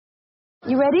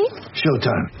You ready?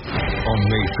 Showtime. On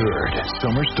May 3rd,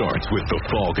 summer starts with The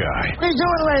Fall Guy. What are you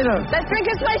doing later? Let's drink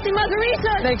a spicy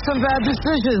margarita. Make some bad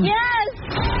decisions. Yes.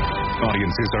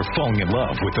 Audiences are falling in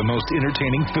love with the most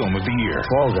entertaining film of the year.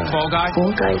 Fall Guy. Fall Guy?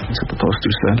 Fall Guy. That's what the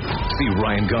poster said. See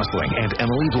Ryan Gosling and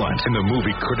Emily Blunt in the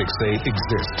movie critics say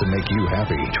exists to make you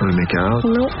happy. Trying to make it out?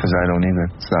 Nope. Because I don't either.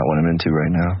 It's not what I'm into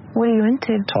right now. What are you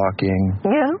into? Talking.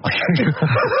 Yeah.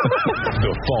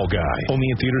 The Fall Guy. Only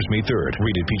in theaters May 3rd.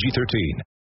 Rated PG-13.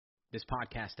 This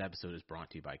podcast episode is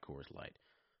brought to you by Coors Light.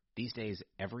 These days,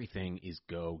 everything is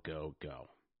go, go, go.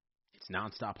 It's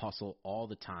nonstop hustle all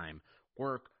the time.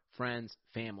 Work, friends,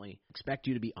 family, expect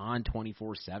you to be on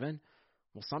 24/7?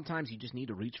 Well, sometimes you just need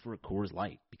to reach for a Coors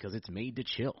Light because it's made to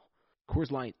chill.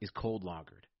 Coors Light is cold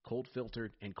lagered, cold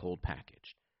filtered, and cold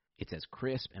packaged. It's as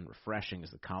crisp and refreshing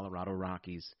as the Colorado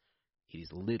Rockies. It is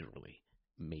literally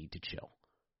made to chill.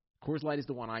 Coors Light is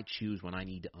the one I choose when I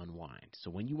need to unwind. So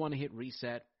when you want to hit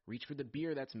reset, reach for the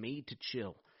beer that's made to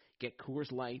chill. Get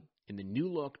Coors Light in the new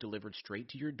look delivered straight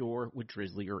to your door with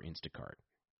Drizzly or Instacart.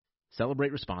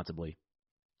 Celebrate responsibly.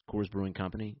 Coors Brewing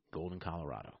Company, Golden,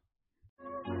 Colorado.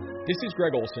 This is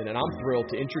Greg Olson, and I'm thrilled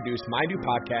to introduce my new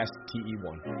podcast,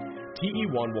 TE1.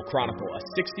 TE1 will chronicle a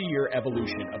 60-year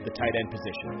evolution of the tight end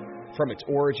position, from its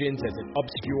origins as an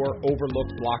obscure,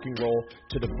 overlooked blocking role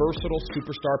to the versatile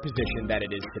superstar position that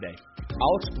it is today.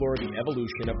 I'll explore the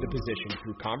evolution of the position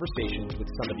through conversations with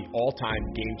some of the all-time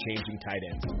game-changing tight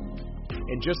ends.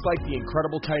 And just like the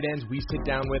incredible tight ends we sit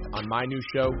down with on my new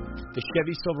show, the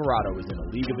Chevy Silverado is in a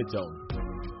league of its own.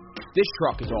 This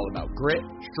truck is all about grit,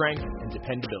 strength, and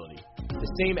dependability. The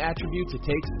same attributes it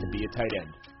takes to be a tight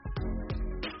end.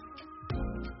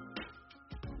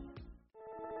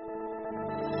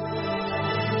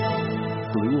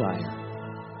 Blue Wire.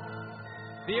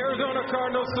 The Arizona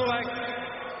Cardinals select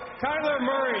Kyler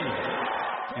Murray.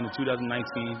 And the 2019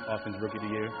 Offensive Rookie of the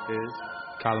Year is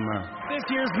Kyler Murray. This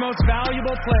year's most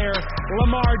valuable player,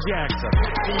 Lamar Jackson.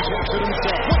 He takes it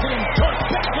himself. Look at him cut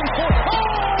back and forth.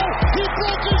 Oh! He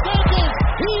broke his ankle.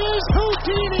 He is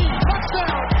Houdini.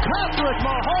 Touchdown. Patrick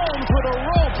Mahomes with a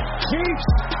rope. Chiefs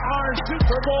are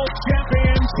Super Bowl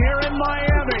champions here in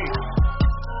Miami.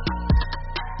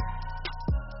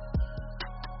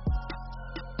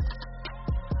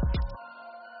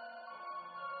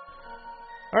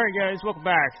 All right, guys, welcome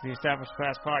back to the Established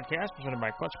Pass Podcast presented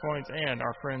by Clutch Points and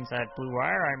our friends at Blue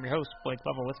Wire. I'm your host, Blake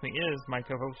Lovell. With me is my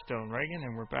co-host, Stone Reagan,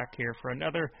 and we're back here for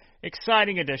another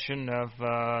exciting edition of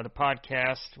the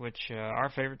podcast, which our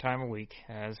favorite time of week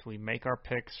as we make our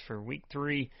picks for Week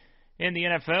 3 in the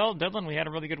NFL. Dylan, we had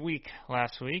a really good week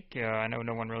last week. I know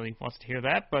no one really wants to hear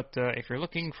that, but if you're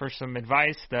looking for some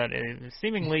advice that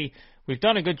seemingly we've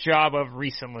done a good job of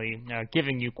recently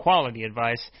giving you quality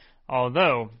advice.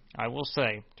 Although, I will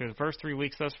say, through the first 3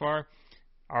 weeks thus far,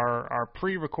 our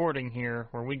pre-recording here,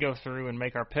 where we go through and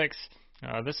make our picks,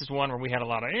 this is one where we had a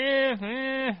lot of,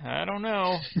 I don't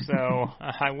know. So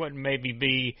I wouldn't maybe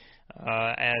be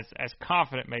as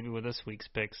confident maybe with this week's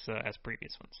picks as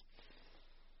previous ones.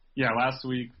 Yeah, last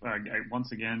week, once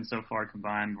again, so far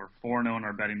combined, we're 4-0 in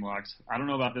our betting blocks. I don't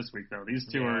know about this week, though. These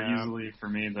two are easily, for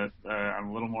me, that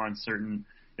I'm a little more uncertain.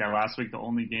 Yeah, last week the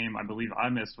only game I believe I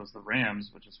missed was the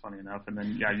Rams, which is funny enough. And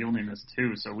then, you only missed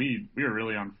 2. So we were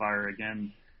really on fire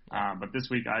again. But this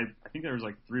week, I think there was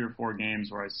like 3 or 4 games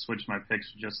where I switched my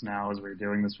picks just now as we were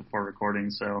doing this before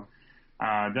recording. So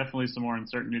definitely some more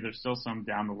uncertainty. There's still some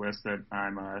down the list that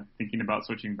I'm thinking about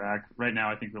switching back. Right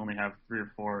now, I think we only have 3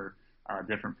 or 4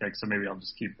 different picks, so maybe I'll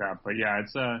just keep that. But, yeah,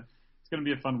 it's going to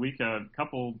be a fun week. A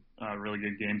couple really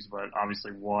good games, but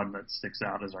obviously one that sticks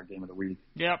out as our game of the week.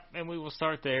 Yep, and we will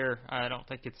start there. I don't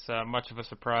think it's much of a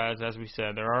surprise. As we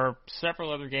said, there are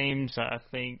several other games, I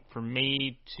think, for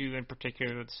me, 2 in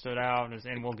particular that stood out,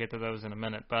 and we'll get to those in a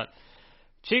minute. But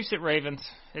Chiefs at Ravens,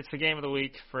 it's the game of the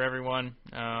week for everyone.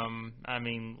 I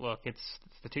mean, look, it's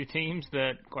the 2 teams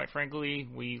that, quite frankly,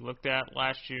 we looked at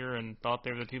last year and thought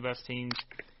they were the 2 best teams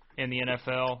in the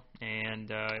NFL,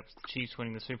 and it was the Chiefs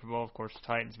winning the Super Bowl. Of course, the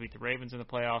Titans beat the Ravens in the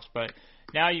playoffs, but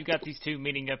now you've got these 2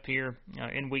 meeting up here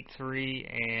in Week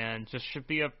 3, and just should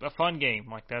be a fun game.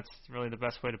 Like, that's really the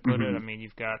best way to put it. I mean,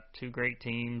 you've got 2 great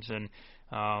teams, and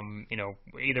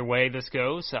either way this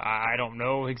goes, I don't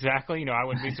know exactly. I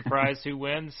wouldn't be surprised who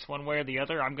wins one way or the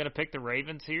other. I'm going to pick the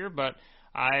Ravens here, but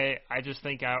I just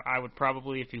think I would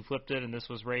probably, if you flipped it and this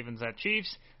was Ravens at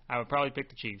Chiefs, I would probably pick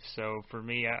the Chiefs. So for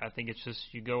me, I think it's just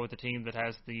you go with the team that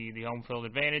has the home field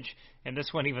advantage. And this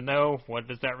one, even though, what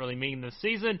does that really mean this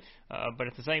season? But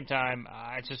at the same time,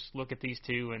 I just look at these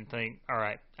 2 and think, all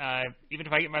right, even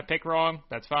if I get my pick wrong,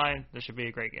 that's fine. This should be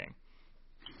a great game.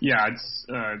 Yeah,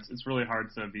 it's really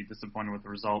hard to be disappointed with the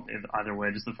result either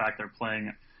way. Just the fact they're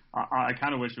playing. I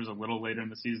kind of wish it was a little later in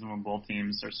the season when both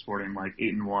teams are sporting like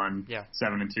 8-1,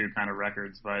 7-2 kind of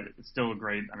records, but it's still a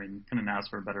great. I mean, couldn't ask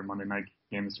for a better Monday night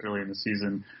game this early in the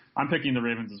season. I'm picking the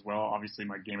Ravens as well. Obviously,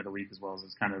 my game of the week as well, as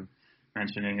it's kind of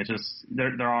mentioning. It's just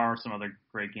there are some other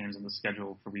great games in the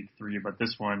schedule for week 3, but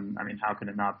this one, I mean, how can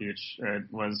it not be? It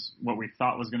was what we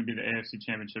thought was going to be the AFC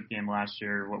Championship game last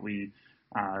year. What we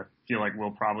feel like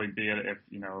will probably be it if,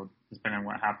 depending on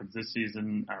what happens this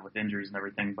season with injuries and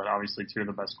everything, but obviously 2 of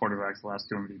the best quarterbacks, the last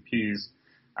 2 MVPs.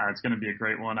 It's going to be a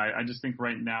great one. I just think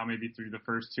right now, maybe through the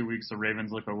first 2 weeks, the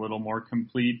Ravens look a little more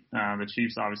complete. The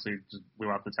Chiefs obviously just blew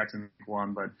out the Texans week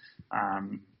 1, but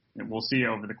we'll see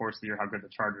over the course of the year how good the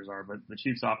Chargers are. But the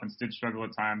Chiefs offense did struggle at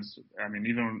times. I mean,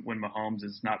 even when Mahomes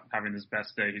is not having his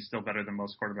best day, he's still better than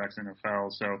most quarterbacks in the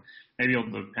NFL. So maybe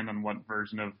it'll depend on what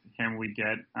version of him we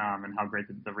get and how great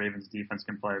the Ravens defense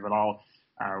can play. But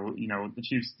the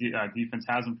Chiefs defense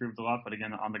has improved a lot, but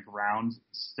again, on the ground,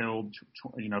 still,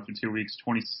 for 2 weeks,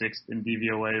 26th in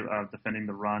DVOA defending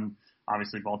the run.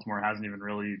 Obviously, Baltimore hasn't even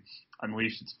really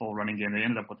unleashed its full running game. They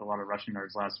ended up with a lot of rushing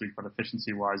yards last week, but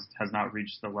efficiency-wise has not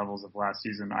reached the levels of last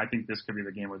season. I think this could be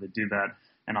the game where they do that,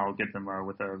 and I'll get them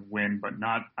with a win, but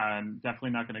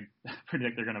definitely not going to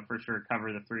predict they're going to for sure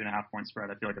cover the 3.5-point spread.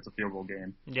 I feel like it's a field goal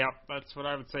game. Yep, that's what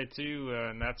I would say too,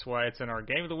 and that's why it's in our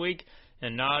game of the week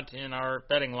and not in our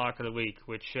betting lock of the week,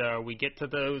 which we get to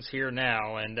those here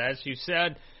now. And as you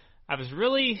said, I was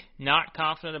really not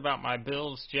confident about my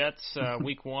Bills-Jets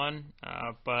week 1,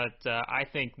 but I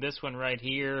think this one right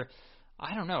here,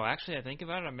 I don't know. Actually, I think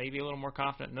about it, I'm maybe a little more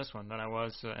confident in this one than I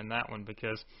was in that one,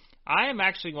 because I am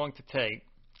actually going to take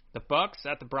the Bucks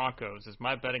at the Broncos as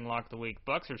my betting lock of the week.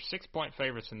 Bucks are 6-point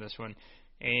favorites in this one,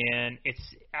 and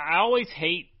I always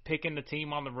hate picking the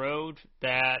team on the road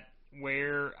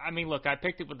look, I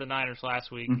picked it with the Niners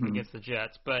last week against the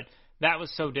Jets, but that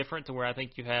was so different to where I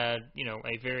think you had,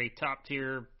 a very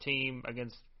top-tier team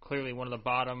against clearly one of the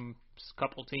bottom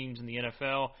couple teams in the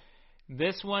NFL.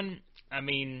 This one,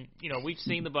 we've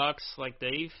seen the Bucks, like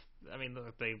they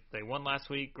won last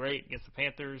week, great against the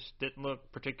Panthers. Didn't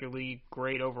look particularly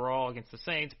great overall against the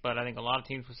Saints, but I think a lot of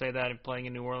teams would say that in playing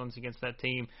in New Orleans against that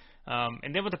team.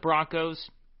 And then with the Broncos,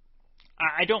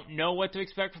 I don't know what to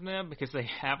expect from them because they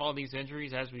have all these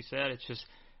injuries. As we said, it's just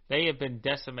they have been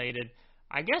decimated,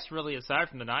 I guess, really aside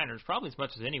from the Niners, probably as much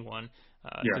as anyone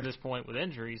to this point with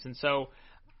injuries. And so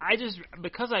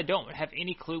because I don't have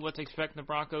any clue what to expect from the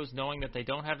Broncos, knowing that they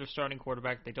don't have their starting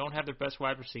quarterback, they don't have their best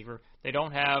wide receiver, they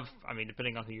don't have,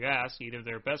 depending on who you ask, either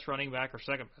their best running back or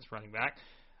second best running back.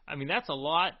 That's a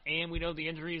lot, and we know the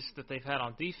injuries that they've had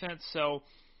on defense. So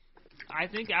I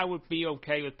think I would be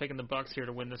okay with picking the Bucs here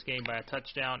to win this game by a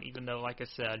touchdown, even though, like I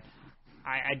said,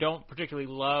 I don't particularly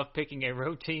love picking a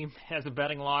road team as a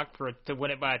betting lock to win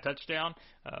it by a touchdown,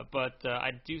 but I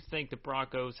do think the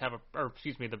Bucs have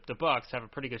a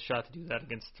pretty good shot to do that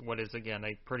against what is, again,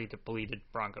 a pretty depleted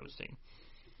Broncos team.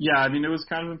 Yeah, it was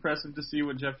kind of impressive to see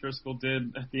what Jeff Driscoll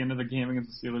did at the end of the game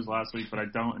against the Steelers last week, but I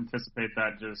don't anticipate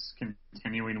that just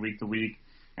continuing week to week.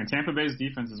 And Tampa Bay's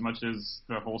defense, as much as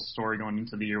the whole story going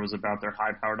into the year was about their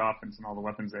high-powered offense and all the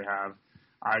weapons they have,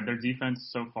 their defense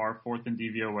so far, 4th in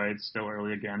DVOA. It's still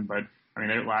early again, but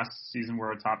last season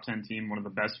were a top 10 team, one of the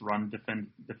best run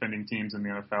defending teams in the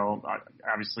NFL.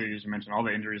 Obviously, as you mentioned, all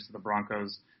the injuries to the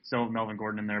Broncos. Still have Melvin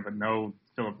Gordon in there, but no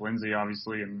Phillip Lindsay,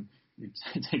 obviously, and you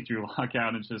take Drew Lock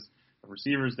out, and it's just the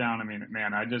receivers down.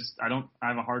 I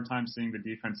have a hard time seeing the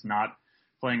defense not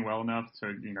playing well enough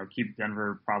to keep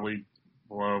Denver probably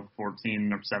below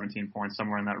 14 or 17 points,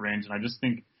 somewhere in that range. And I just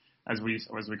think, as we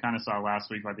kind of saw last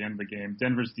week by the end of the game,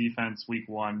 Denver's defense week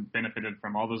 1 benefited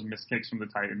from all those missed kicks from the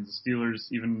Titans. The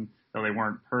Steelers, even though they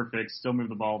weren't perfect, still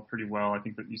moved the ball pretty well. I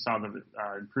think that you saw the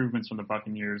improvements from the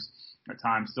Buccaneers at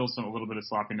times, still a little bit of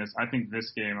sloppiness. I think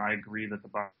this game, I agree that the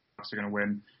Bucs are going to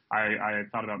win. I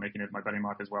thought about making it my betting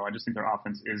lock as well. I just think their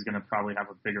offense is going to probably have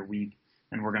a bigger week,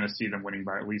 and we're going to see them winning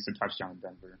by at least a touchdown in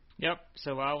Denver. Yep,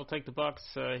 so I will take the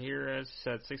Bucs here as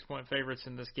 6-point favorites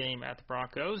in this game at the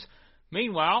Broncos.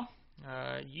 Meanwhile,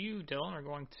 you, Dylan, are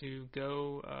going to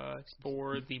go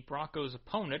for the Broncos'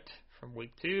 opponent from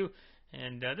Week 2,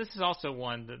 and this is also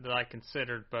one that I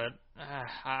considered, but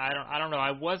I don't know.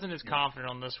 I wasn't as confident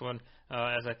on this one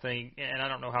as I think, and I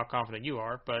don't know how confident you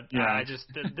are, but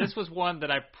this was one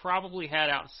that I probably had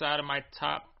outside of my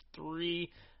top 3,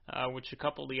 which a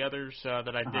couple of the others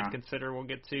that I did consider we'll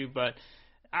get to, but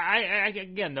I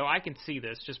can see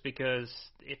this just because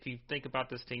if you think about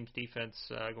this team's defense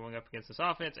going up against this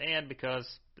offense, and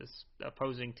because this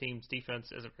opposing team's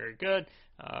defense isn't very good,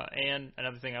 and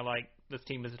another thing I like, this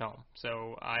team is at home.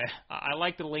 So I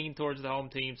like to lean towards the home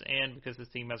teams, and because this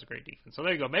team has a great defense. So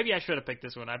there you go. Maybe I should have picked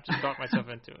this one. I've just talked myself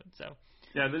into it. So.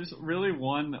 Yeah, there's really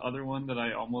one other one that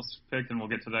I almost picked, and we'll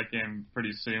get to that game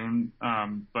pretty soon.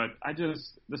 But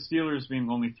the Steelers being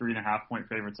only 3.5-point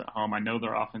favorites at home, I know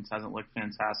their offense hasn't looked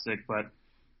fantastic,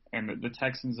 and the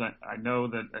Texans, I know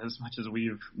that as much as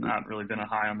we've not really been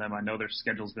high on them, I know their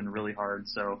schedule's been really hard.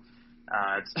 So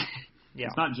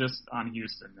it's not just on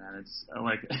Houston, man. It's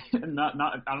like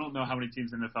I don't know how many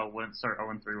teams in the NFL wouldn't start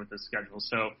 0-3 with this schedule.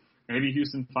 So maybe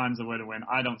Houston finds a way to win.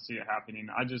 I don't see it happening.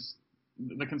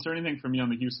 The concerning thing for me on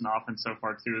the Houston offense so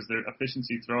far, too, is their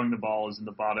efficiency throwing the ball is in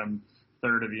the bottom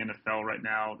third of the NFL right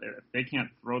now. If they can't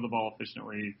throw the ball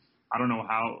efficiently, I don't know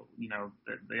how,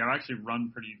 they actually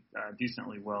run pretty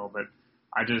decently well, but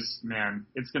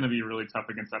it's going to be really tough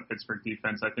against that Pittsburgh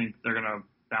defense. I think they're going to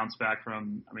bounce back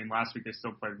last week they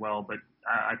still played well, but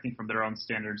I think from their own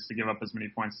standards to give up as many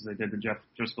points as they did to Jeff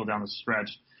Driscoll down the stretch,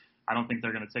 I don't think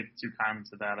they're going to take too kindly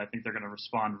to that. I think they're going to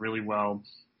respond really well.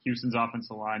 Houston's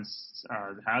offensive line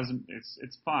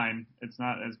it's fine. It's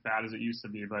not as bad as it used to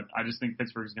be, but I just think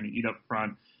Pittsburgh's going to eat up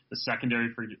front. The secondary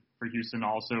for Houston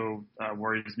also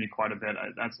worries me quite a bit.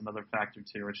 That's another factor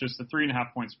too. It's just the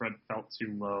 3.5-point spread felt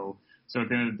too low. So at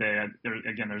the end of the day,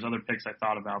 there's other picks I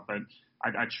thought about, but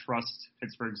I trust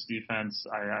Pittsburgh's defense.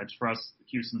 I trust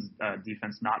Houston's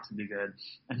defense not to be good,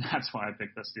 and that's why I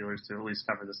picked the Steelers to at least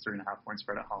cover this 3.5-point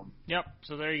spread at home. Yep,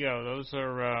 so there you go. Those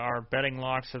are our betting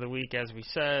locks of the week, as we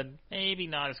said. Maybe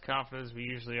not as confident as we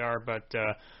usually are, but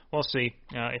we'll see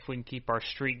if we can keep our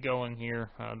streak going here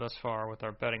thus far with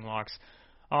our betting locks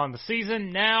on the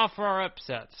season. Now for our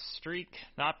upsets. Streak,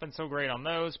 not been so great on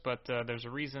those, but there's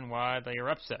a reason why they are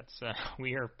upsets.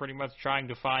 We are pretty much trying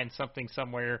to find something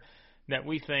somewhere that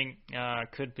we think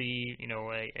could be,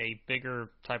 a bigger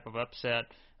type of upset,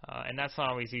 and that's not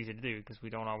always easy to do because we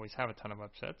don't always have a ton of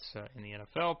upsets in the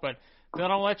NFL. But then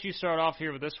I'll let you start off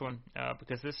here with this one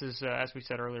because this is, as we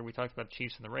said earlier, we talked about the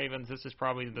Chiefs and the Ravens. This is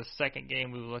probably the second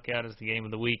game we will look at as the game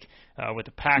of the week with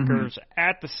the Packers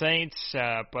at the Saints.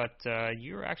 But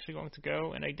you're actually going to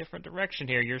go in a different direction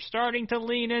here. You're starting to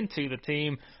lean into the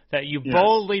team that you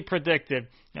boldly predicted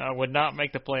would not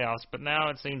make the playoffs. But now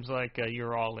it seems like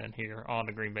you're all in here on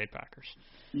the Green Bay Packers.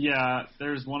 Yeah,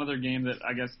 there's one other game that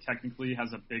I guess technically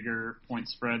has a bigger point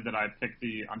spread that I picked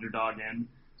the underdog in.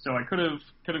 So I could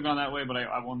have gone that way, but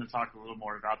I wanted to talk a little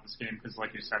more about this game because,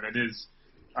 like you said, it is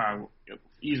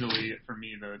easily for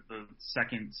me the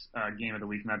second game of the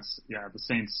week, and that's the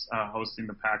Saints hosting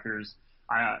the Packers.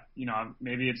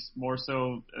 Maybe it's more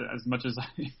so as much as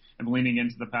I am leaning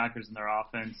into the Packers and their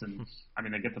offense, and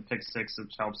they get the pick six,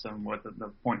 which helps them with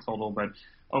the point total. But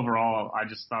overall, I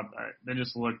just thought they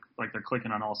just look like they're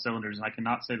clicking on all cylinders, and I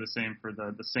cannot say the same for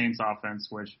the Saints offense,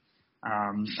 which.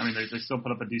 They still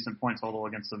put up a decent point total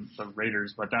against the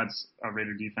Raiders, but that's a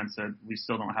Raider defense that we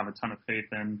still don't have a ton of faith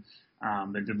in.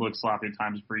 They did look sloppy at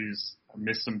times. Breeze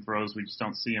missed some throws. We just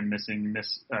don't see him missing.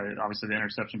 Obviously the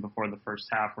interception before the first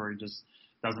half where he just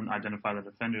doesn't identify the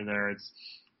defender there.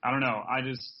 I don't know.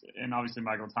 And obviously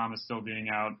Michael Thomas still being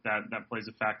out, that plays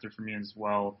a factor for me as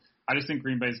well. I just think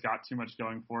Green Bay's got too much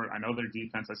going for it. I know their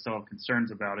defense, I still have concerns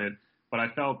about it, but I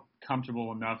felt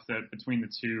comfortable enough that between the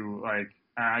two,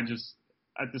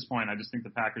 at this point, I just think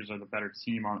the Packers are the better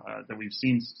team that we've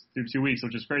seen through 2 weeks,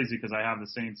 which is crazy because I have the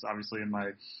Saints obviously in my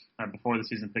before the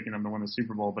season picking them to win the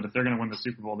Super Bowl. But if they're going to win the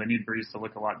Super Bowl, they need Breeze to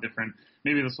look a lot different.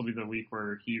 Maybe this will be the week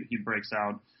where he breaks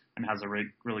out and has a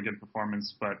really good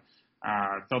performance. But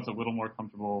I felt a little more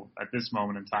comfortable at this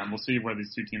moment in time. We'll see where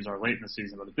these two teams are late in the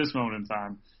season, but at this moment in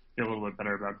time, feel a little bit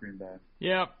better about Green Bay.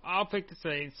 Yeah, I'll pick the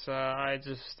Saints. I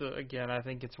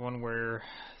think it's one where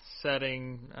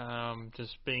setting,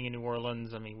 just being in New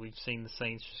Orleans, we've seen the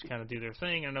Saints just kind of do their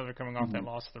thing. I know they're coming off that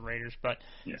loss to the Raiders, but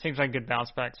it seems like a good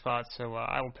bounce-back spot, so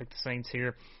I will pick the Saints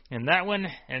here in that one.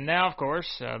 And now, of course,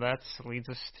 that leads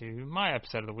us to my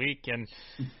upset of the week. And,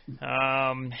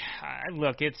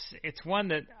 look, it's one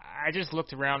that I just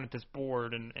looked around at this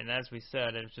board, and as we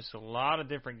said, it was just a lot of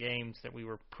different games that we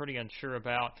were pretty unsure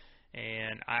about.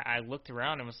 And I looked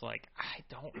around and was like, I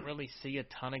don't really see a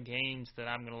ton of games that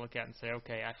I'm going to look at and say,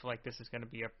 okay, I feel like this is going to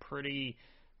be a pretty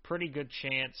good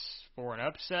chance for an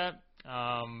upset.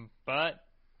 But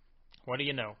what do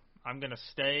you know? I'm going to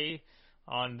stay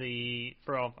on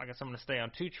I guess I'm going to stay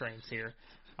on two trains here.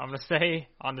 I'm going to stay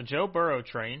on the Joe Burrow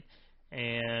train,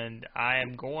 and I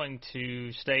am going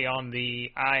to stay on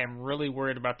I am really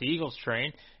worried about the Eagles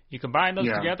train. You combine those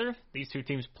together, these two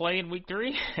teams play in Week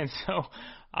 3, and so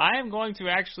I am going to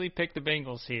actually pick the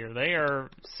Bengals here. They are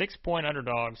 6-point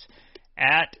underdogs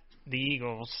at the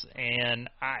Eagles, and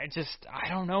I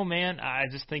don't know, man. I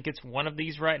just think it's one of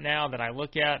these right now that I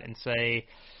look at and say,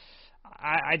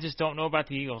 I just don't know about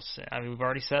the Eagles. I mean, we've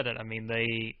already said it. I mean,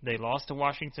 they lost to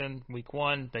Washington week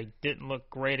 1. They didn't look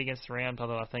great against the Rams,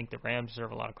 although I think the Rams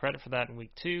deserve a lot of credit for that in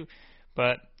week 2.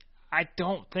 But I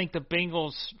don't think the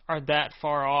Bengals are that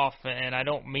far off, and I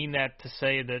don't mean that to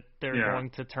say that they're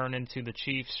going to turn into the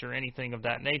Chiefs or anything of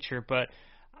that nature, but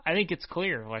I think it's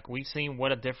clear. Like, we've seen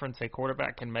what a difference a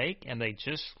quarterback can make, and they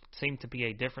just seem to be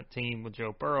a different team with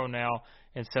Joe Burrow now.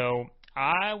 And so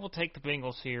I will take the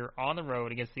Bengals here on the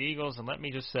road against the Eagles, and let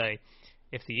me just say,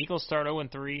 if the Eagles start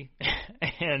 0-3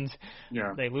 and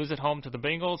they lose at home to the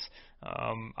Bengals,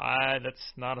 that's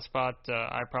not a spot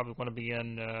I probably want to be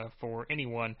in for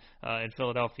anyone in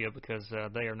Philadelphia, because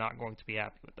they are not going to be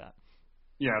happy with that.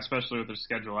 Yeah, especially with their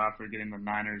schedule after getting the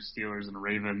Niners, Steelers, and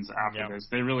Ravens after this.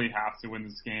 They really have to win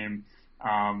this game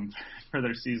for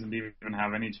their season to even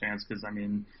have any chance, because, I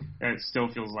mean, it still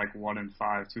feels like 1-5,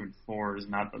 2-4 is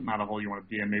not a hole you want to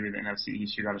be in. Maybe the NFC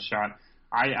East, you got a shot.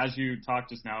 As you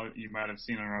talked just now, you might have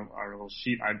seen on our little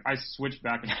sheet, I switched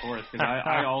back and forth, because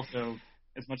I also,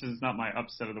 as much as it's not my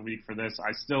upset of the week for this,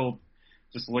 I still,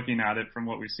 just looking at it from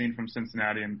what we've seen from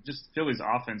Cincinnati and just Philly's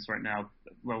offense right now,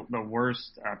 the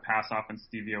worst pass offense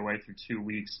DVOA through 2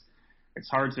 weeks. It's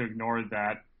hard to ignore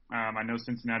that. I know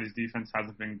Cincinnati's defense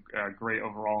hasn't been great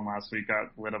overall, and last week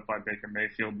got lit up by Baker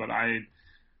Mayfield, but I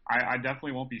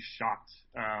definitely won't be shocked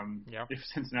if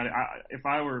Cincinnati. If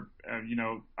I were,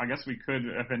 I guess we could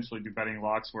eventually do betting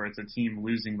locks where it's a team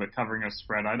losing but covering a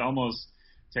spread. I'd almost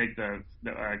take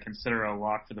consider a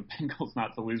lock for the Bengals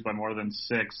not to lose by more than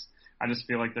 6. I just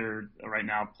feel like they're right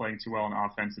now playing too well on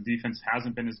offense. The defense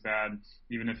hasn't been as bad,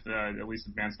 even if at least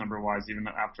advanced number wise, even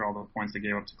after all the points they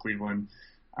gave up to Cleveland.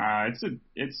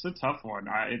 It's a tough one.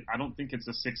 I don't think it's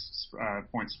a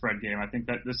 6-point spread game. I think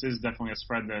that this is definitely a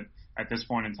spread that at this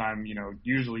point in time,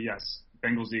 usually, yes,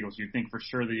 Bengals, Eagles, you think for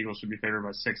sure the Eagles should be favored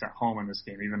by 6 at home in this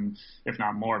game, even if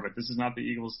not more. But this is not the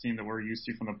Eagles team that we're used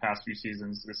to from the past few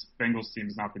seasons. This Bengals team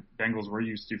is not the Bengals we're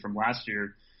used to from last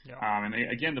year. And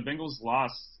again, the Bengals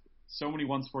lost so many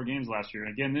one-score games last year.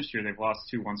 And again, this year they've lost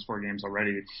 2 one-score games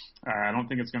already. I don't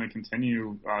think it's going to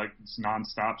continue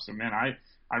nonstop. So, man,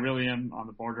 I really am on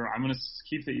the border. I'm going to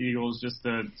keep the Eagles just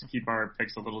to keep our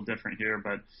picks a little different here.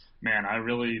 But, man, I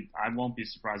won't be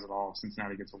surprised at all if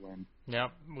Cincinnati gets a win.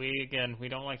 Yep. We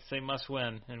don't like to say must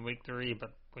win in week 3,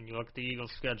 but when you look at the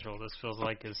Eagles' schedule, this feels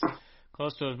like as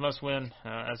close to a must win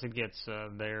as it gets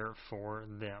there for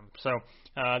them. So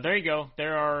there you go.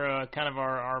 There are kind of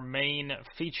our main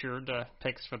featured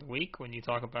picks for the week when you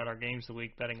talk about our games of the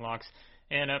week, betting locks,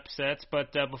 and upsets.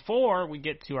 But before we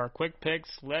get to our quick picks,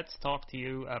 let's talk to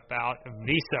you about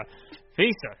Visa.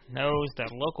 Visa knows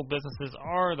that local businesses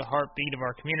are the heartbeat of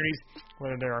our communities.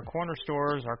 Whether they're our corner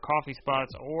stores, our coffee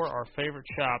spots, or our favorite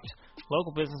shops,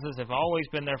 local businesses have always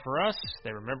been there for us.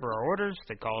 They remember our orders.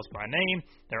 They call us by name.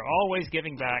 They're always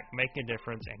giving back, making a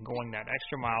difference, and going that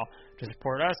extra mile to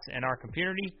support us and our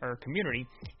community.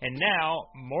 And now,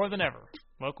 more than ever,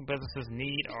 local businesses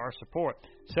need our support.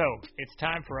 So, it's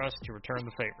time for us to return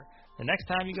the favor. The next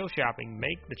time you go shopping,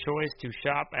 make the choice to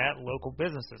shop at local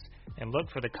businesses and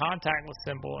look for the contactless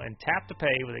symbol and tap to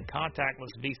pay with a contactless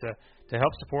Visa to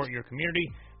help support your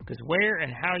community, because where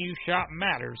and how you shop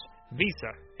matters.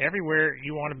 Visa, everywhere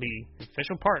you want to be,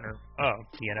 official partner of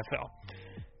the NFL.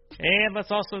 And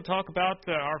let's also talk about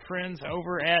our friends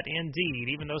over at Indeed.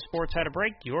 Even though sports had a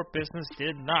break, your business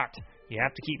did not. You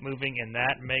have to keep moving, and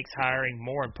that makes hiring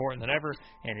more important than ever,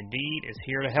 and Indeed is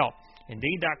here to help.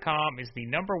 Indeed.com is the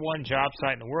 #1 job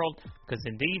site in the world because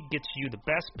Indeed gets you the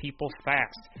best people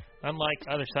fast. Unlike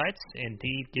other sites,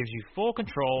 Indeed gives you full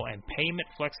control and payment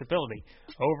flexibility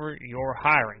over your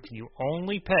hiring. You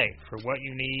only pay for what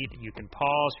you need. You can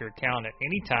pause your account at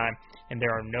any time, and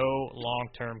there are no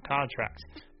long-term contracts.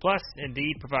 Plus,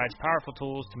 Indeed provides powerful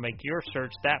tools to make your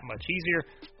search that much easier,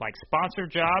 like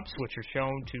sponsored jobs, which are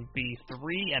shown to be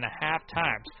 3.5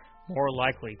 times more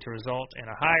likely to result in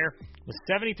a hire, with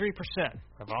 73%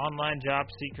 of online job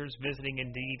seekers visiting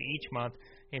Indeed each month.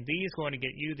 Indeed is going to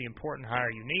get you the important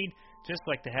hire you need, just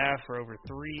like they have for over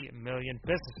 3 million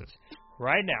businesses.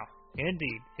 Right now,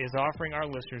 Indeed is offering our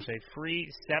listeners a free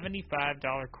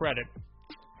 $75 credit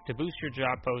to boost your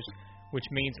job post, which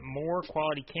means more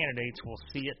quality candidates will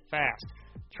see it fast.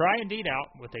 Try Indeed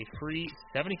out with a free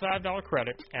 $75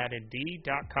 credit at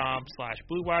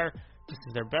Indeed.com/BlueWire. This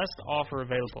is their best offer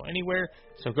available anywhere,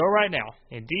 so go right now.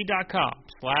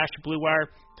 Indeed.com/BlueWire.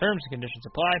 Terms and conditions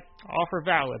apply. Offer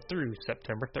valid through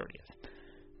September 30th.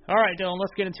 All right, Dylan,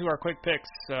 let's get into our quick picks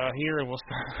here, and we'll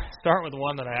start with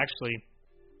one that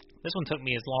this one took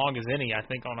me as long as any, I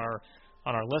think, on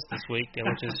our list this week,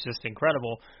 which is just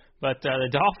incredible. But the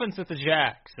Dolphins at the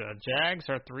Jags. Jags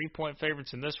are 3-point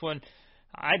favorites in this one.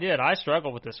 I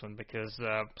struggled with this one because,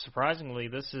 surprisingly,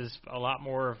 this is a lot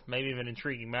more maybe of an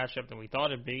intriguing matchup than we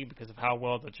thought it'd be because of how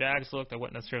well the Jags looked. I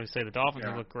wouldn't necessarily say the Dolphins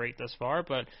have looked great thus far,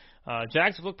 but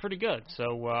Jags have looked pretty good.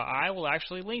 So I will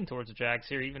actually lean towards the Jags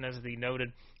here, even as the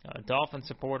noted Dolphin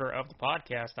supporter of the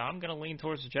podcast. I'm going to lean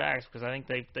towards the Jags because I think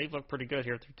they've looked pretty good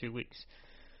here through 2 weeks.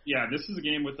 Yeah, this is a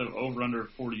game with the over-under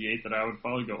 48 that I would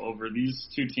probably go over. These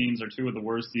two teams are two of the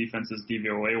worst defenses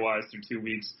DVOA-wise through 2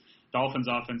 weeks. Dolphins'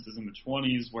 offense is in the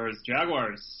 20s, whereas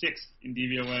Jaguars 6th in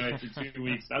DVOA through 2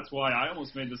 weeks. That's why I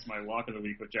almost made this my lock of the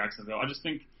week with Jacksonville. I just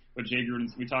think with Jay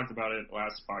Gruden's, we talked about it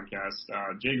last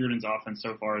podcast, Jay Gruden's offense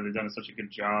so far, they've done such a good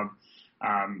job.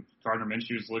 Gardner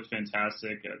Minshew's looked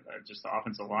fantastic. Just the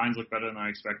offensive lines look better than I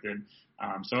expected.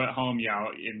 So at home,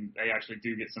 they actually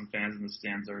do get some fans in the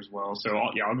stands there as well. So,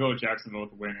 I'll go with Jacksonville with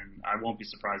the win, and I won't be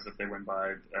surprised if they win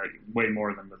by way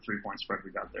more than the 3-point spread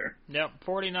we got there. Yep,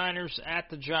 49ers at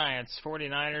the Giants.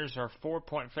 49ers are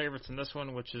 4-point favorites in this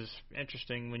one, which is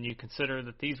interesting when you consider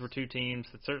that these were two teams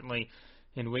that certainly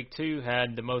in Week 2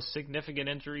 had the most significant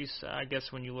injuries, I guess,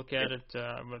 when you look at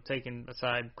it, taking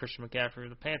aside Christian McCaffrey or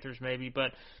the Panthers maybe.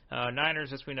 But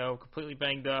Niners, as we know, completely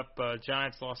banged up.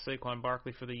 Giants lost Saquon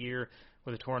Barkley for the year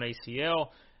with a torn ACL.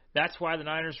 That's why the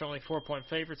Niners are only 4-point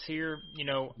favorites here.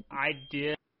 I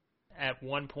did at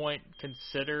one point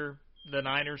consider the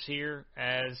Niners here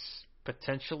as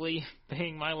potentially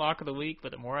being my lock of the week,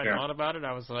 but the more I thought about it,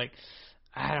 I was like,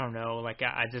 I don't know.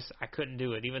 I couldn't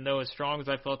do it. Even though as strong as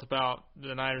I felt about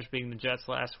the Niners beating the Jets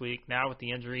last week, now with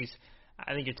the injuries,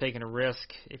 I think you're taking a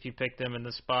risk if you pick them in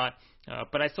this spot.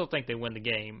 But I still think they win the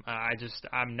game.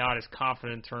 I'm not as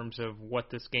confident in terms of what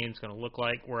this game's going to look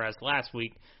like, whereas last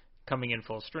week, coming in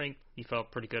full strength, you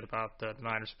felt pretty good about the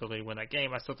Niners' ability to win that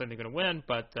game. I still think they're going to win,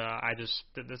 but this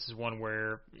is one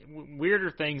where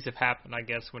weirder things have happened, I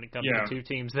guess, when it comes to two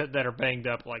teams that are banged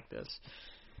up like this.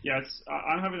 Yeah,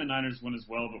 I'm having the Niners win as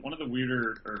well, but one of the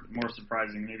weirder or more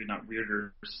surprising, maybe not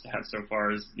weirder stats so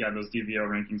far is, those DVO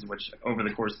rankings, which over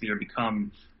the course of the year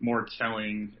become more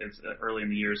telling. It's early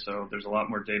in the year, so there's a lot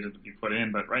more data to be put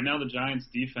in. But right now the Giants'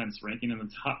 defense ranking in the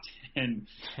top 10,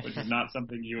 which is not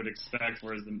something you would expect,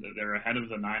 whereas they're ahead of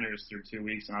the Niners through 2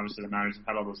 weeks, and obviously the Niners have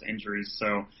had all those injuries.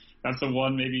 So that's the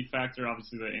one maybe factor.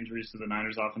 Obviously, the injuries to the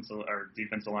Niners' offensive or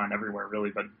defensive line everywhere, really,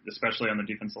 but especially on the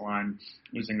defensive line,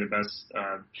 losing the best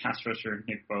pass rusher,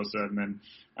 Nick Bosa, and then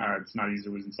it's not easy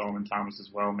losing Solomon Thomas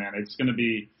as well. Man, it's going to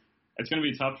be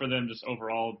tough for them just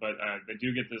overall, but they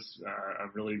do get this a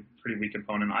really pretty weak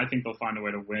opponent. I think they'll find a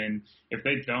way to win. If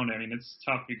they don't, it's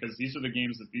tough because these are the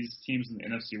games that these teams in the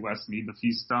NFC West need to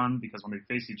feast on, because when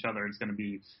they face each other, it's going to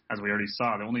be, as we already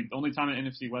saw, the only time an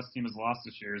NFC West team has lost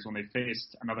this year is when they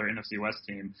faced another NFC West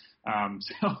team.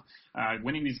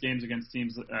 Winning these games against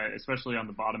teams, especially on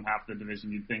the bottom half of the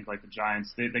division, you'd think like the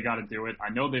Giants, they got to do it.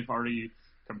 I know they've already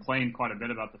complained quite a bit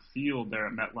about the field there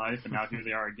at MetLife, and now here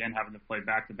they are again having to play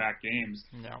back-to-back games.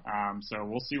 No. So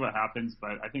we'll see what happens,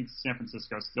 but I think San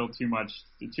Francisco's still too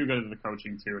good at the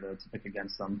coaching too to pick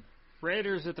against them.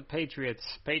 Raiders at the Patriots.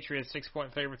 Patriots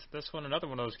 6-point favorites at this one. Another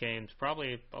one of those games,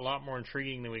 probably a lot more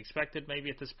intriguing than we expected maybe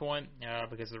at this point,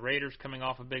 because the Raiders coming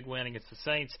off a big win against the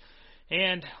Saints.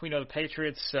 And we know the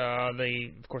Patriots,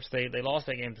 they lost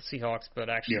that game to the Seahawks, but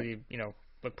actually,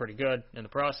 look pretty good in the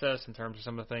process in terms of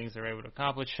some of the things they're able to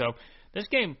accomplish. So this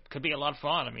game could be a lot of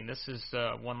fun. This is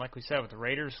one, like we said, with the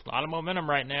Raiders, a lot of momentum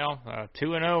right now.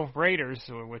 2-0 Raiders,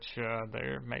 which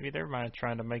they're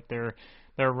trying to make their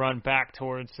run back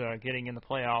towards getting in the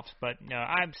playoffs. But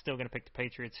I'm still going to pick the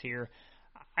Patriots here.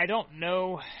 I don't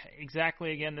know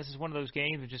exactly. Again, this is one of those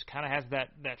games that just kind of has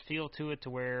that feel to it, to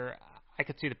where I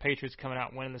could see the Patriots coming out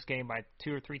and winning this game by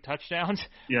 2 or 3 touchdowns.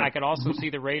 Yeah. I could also see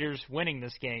the Raiders winning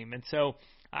this game. And so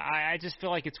I just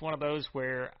feel like it's one of those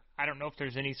where I don't know if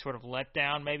there's any sort of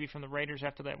letdown maybe from the Raiders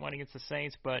after that win against the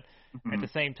Saints, but at the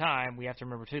same time, we have to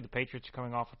remember, too, the Patriots are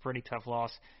coming off a pretty tough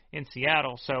loss in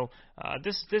Seattle. So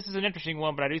this is an interesting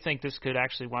one, but I do think this could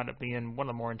actually wind up being one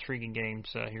of the more intriguing games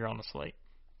here on the slate.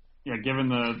 Yeah, given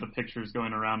the pictures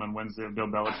going around on Wednesday of Bill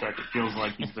Belichick, it feels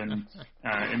like he's been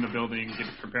in the building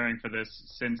preparing for this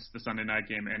since the Sunday night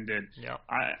game ended. Yeah.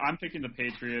 I'm picking the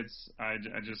Patriots. I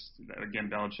just,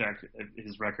 again, Belichick,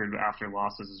 his record after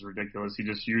losses is ridiculous. He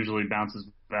just usually bounces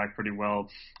back pretty well.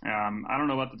 I don't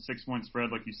know about the 6-point spread,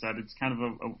 like you said. It's kind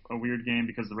of a weird game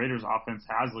because the Raiders' offense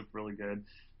has looked really good.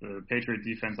 The Patriot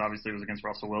defense obviously was against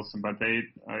Russell Wilson, but they,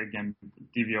 again,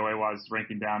 DVOA-wise,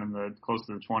 ranking down in the close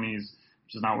to the 20s.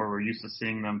 which is not where we're used to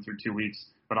seeing them through 2 weeks.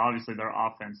 But obviously their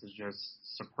offense is just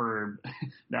superb.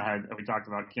 We talked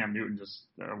about Cam Newton, just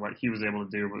what he was able to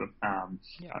do. With,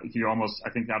 he almost,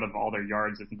 I think, out of all their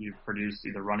yards, I think he produced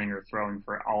either running or throwing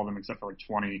for all of them except for like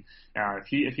 20.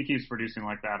 If he keeps producing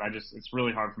like that, it's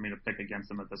really hard for me to pick against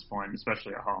him at this point,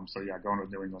 especially at home. So yeah, going with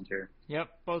New England here. Yep,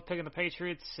 both picking the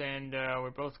Patriots, and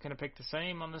we're both going to pick the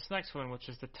same on this next one, which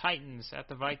is the Titans at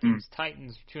the Vikings.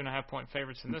 Titans 2.5-point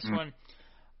favorites in this one.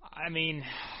 I mean,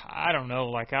 I don't know.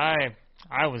 Like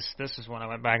this is one I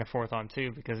went back and forth on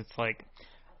too, because it's like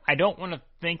I don't want to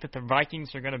think that the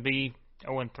Vikings are going to be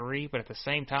 0-3, but at the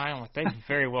same time, like they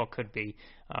very well could be.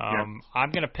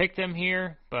 I'm going to pick them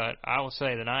here, but I will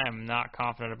say that I am not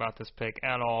confident about this pick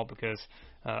at all because,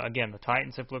 again, the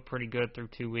Titans have looked pretty good through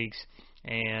 2 weeks,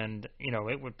 and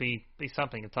it would be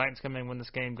something. The Titans come in, win this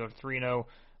game, go to 3-0.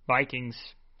 Vikings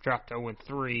drop to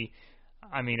 0-3.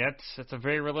 I mean, that's a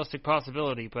very realistic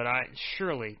possibility, but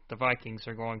surely the Vikings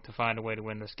are going to find a way to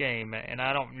win this game, and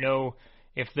I don't know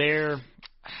if they're,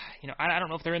 I don't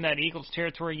know if they're in that Eagles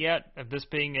territory yet of this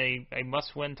being a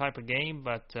must-win type of game,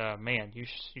 but man, you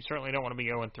certainly don't want to be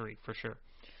 0-3 for sure.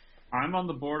 I'm on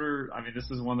the border. I mean, this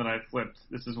is one that I flipped.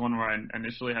 This is one where I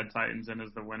initially had Titans in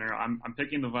as the winner. I'm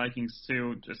picking the Vikings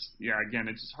too. Again,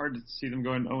 it's just hard to see them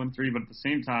going 0-3, but at the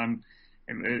same time,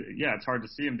 it's hard to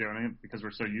see them doing it because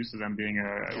we're so used to them being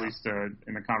at least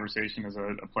in the conversation as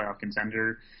a playoff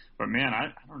contender. But man,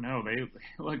 I don't know. They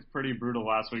looked pretty brutal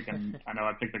last week, and I know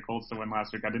I picked the Colts to win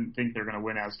last week. I didn't think they were going to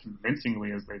win as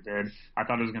convincingly as they did. I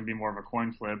thought it was going to be more of a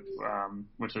coin flip,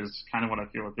 which is kind of what I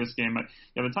feel with this game. But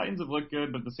yeah, the Titans have looked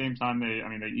good, but at the same time, they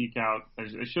eke out. They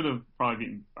should have probably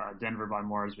beaten Denver by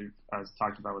more, as we've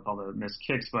talked about with all the missed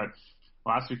kicks, but.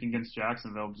 Last week against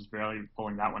Jacksonville, just barely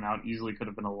pulling that one out, easily could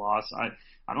have been a loss.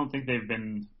 I don't think they've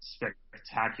been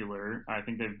spectacular. I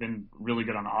think they've been really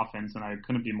good on offense, and I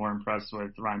couldn't be more impressed with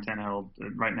Ryan Tannehill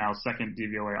right now, second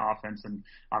DVOA offense, and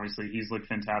obviously he's looked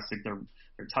fantastic. Their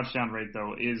touchdown rate,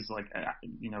 though, is like,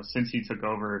 since he took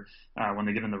over, when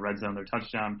they get in the red zone, their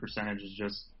touchdown percentage is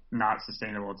just not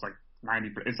sustainable. It's like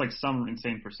 90%. It's like some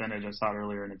insane percentage I saw it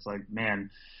earlier, and it's like, man,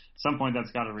 at some point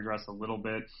that's got to regress a little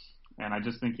bit. And I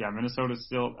just think, Minnesota's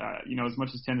still, as much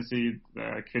as Tennessee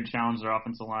could challenge their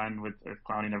offensive line with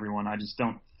Clowney and everyone, I just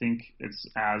don't think it's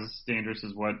as dangerous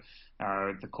as what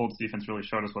the Colts defense really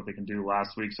showed us what they can do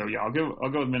last week. So, I'll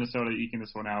go with Minnesota eking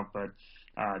this one out. But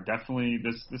definitely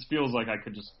this feels like I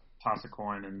could just toss a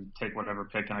coin and take whatever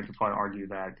pick, and I could probably argue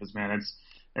that because, man,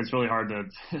 it's really hard to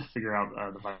figure out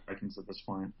the Vikings at this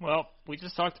point. Well, we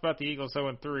just talked about the Eagles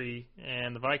 0-3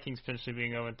 and the Vikings potentially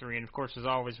being 0-3. And, of course, as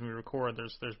always, when we record,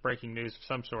 there's breaking news of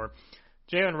some sort.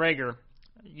 Jalen Reagor,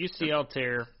 UCL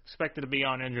tear, expected to be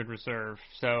on injured reserve.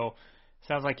 So,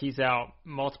 sounds like he's out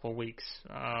multiple weeks.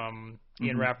 Ian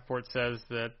Rappaport says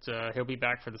that he'll be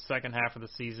back for the second half of the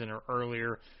season or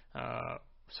earlier.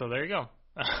 So, there you go.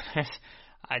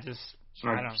 Should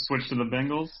I switch to the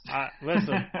Bengals?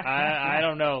 Listen, I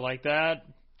don't know. Like that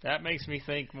makes me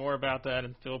think more about that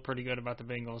and feel pretty good about the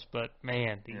Bengals. But,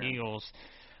 man, the Eagles,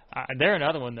 they're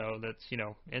another one, though, that's,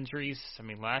 injuries. I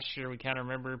mean, last year we kind of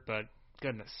remember, but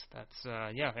goodness, that's,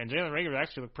 And Jalen Reagor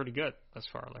actually looked pretty good thus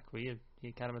far. Like,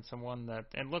 he kind of been someone that,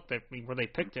 and look, where they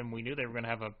picked him, we knew they were going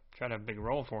to try to have a big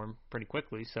role for him pretty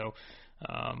quickly. So,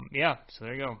 so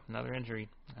there you go, another injury.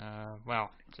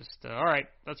 Wow, all right.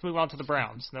 Let's move on to the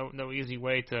Browns. No easy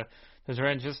way to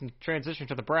transition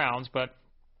to the Browns, but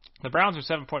the Browns are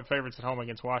 7-point favorites at home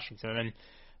against Washington, and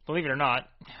believe it or not,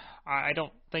 I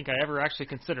don't think I ever actually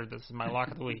considered this as my lock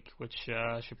of the week, which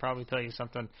should probably tell you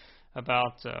something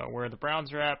about where the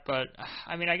Browns are at. But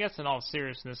I mean, I guess in all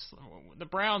seriousness, the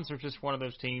Browns are just one of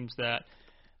those teams that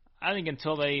I think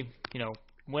until they,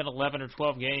 win 11 or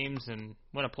 12 games and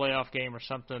win a playoff game or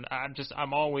something,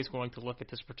 I'm always going to look at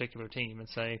this particular team and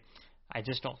say, I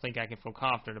just don't think I can feel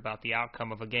confident about the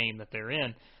outcome of a game that they're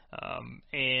in.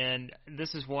 And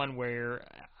this is one where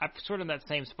I'm sort of in that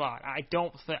same spot. I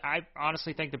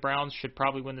honestly think the Browns should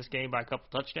probably win this game by a couple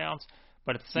touchdowns,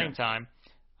 but at the same time,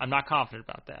 I'm not confident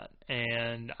about that.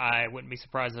 And I wouldn't be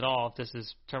surprised at all if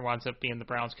this winds up being the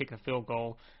Browns kicking a field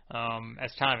goal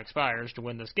as time expires to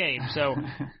win this game. So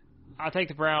I'll take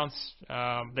the Browns.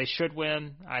 They should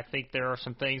win. I think there are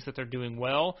some things that they're doing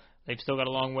well. They've still got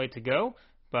a long way to go,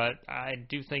 but I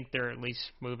do think they're at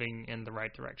least moving in the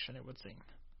right direction, it would seem.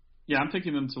 Yeah, I'm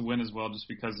picking them to win as well just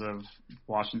because of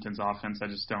Washington's offense. I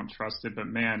just don't trust it. But,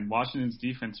 man, Washington's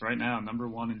defense right now, number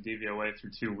one in DVOA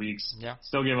through 2 weeks. Yeah.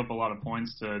 Still gave up a lot of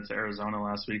points to Arizona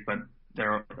last week. But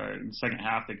in the second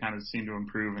half they kind of seem to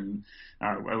improve and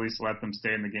at least let them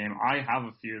stay in the game. I have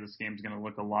a fear this game's going to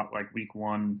look a lot like Week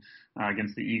 1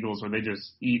 against the Eagles, where they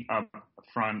just eat up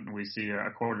front, and we see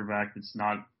a quarterback that's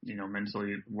not,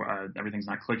 mentally everything's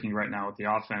not clicking right now with the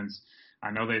offense. I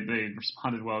know they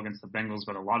responded well against the Bengals,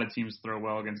 but a lot of teams throw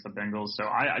well against the Bengals. So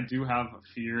I do have a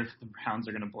fear that the Browns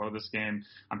are going to blow this game.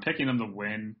 I'm picking them to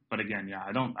win, but again, yeah,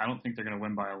 I don't think they're going to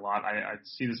win by a lot. I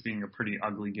see this being a pretty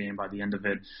ugly game by the end of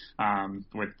it,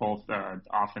 with both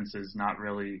offenses not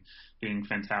really being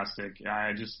fantastic.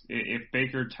 If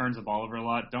Baker turns the ball over a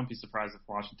lot, don't be surprised if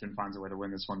Washington finds a way to win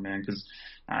this one, man, because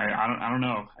I don't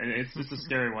know. It's just a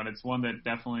scary one. It's one that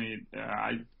definitely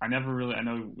I never really. I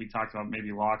know we talked about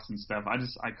maybe locks and stuff.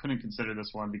 I couldn't consider this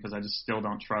one because I just still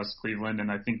don't trust Cleveland,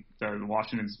 and I think the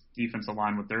Washington's defensive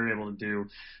line, what they're able to do,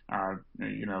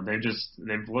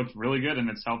 they've looked really good, and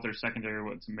it's helped their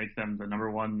secondary to make them the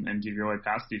number one in DVOA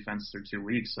pass defense through 2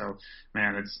 weeks. So,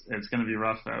 man, it's going to be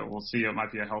rough. We'll see. It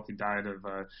might be a healthy diet of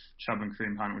Chubb and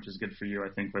Kareem Hunt, which is good for you, I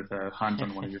think, with Hunt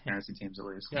on one of your fantasy teams at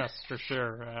least. Yes, for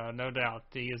sure, no doubt.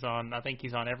 He is on. I think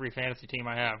he's on every fantasy team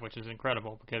I have, which is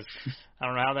incredible because I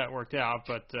don't know how that worked out,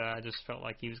 but I just felt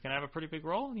like he was going to have a pretty big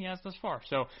role, and he has thus far.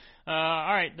 So,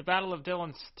 all right, the battle of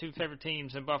Dylan's two favorite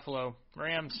teams in Buffalo,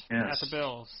 Rams at the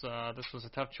Bills. This was a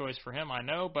tough choice for him, I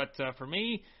know, but for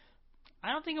me,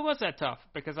 I don't think it was that tough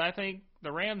because I think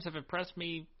the Rams have impressed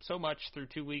me so much through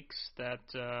 2 weeks that,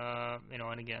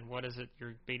 and again, what is it?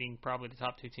 You're beating probably the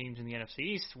top two teams in the NFC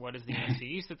East. What is the NFC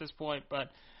East at this point? But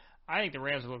I think the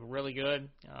Rams look really good.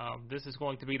 This is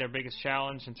going to be their biggest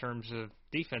challenge in terms of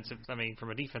defensive. I mean, from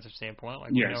a defensive standpoint,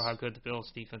 we know how good the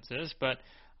Bills' defense is. But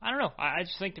I don't know. I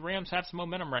just think the Rams have some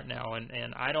momentum right now,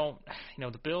 and I don't.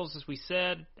 The Bills, as we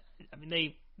said, I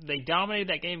mean they dominated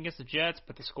that game against the Jets,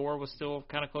 but the score was still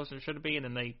kind of closer than it should be. And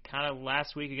then they kind of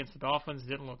last week against the Dolphins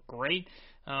didn't look great.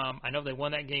 I know they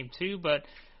won that game too, but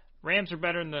Rams are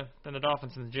better than the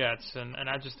Dolphins and the Jets, and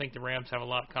I just think the Rams have a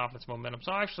lot of confidence, momentum.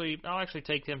 So I'll actually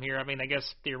take them here. I mean, I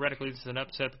guess theoretically this is an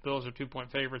upset. The Bills are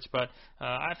 2-point favorites, but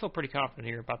I feel pretty confident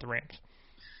here about the Rams.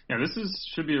 Yeah, this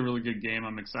should be a really good game.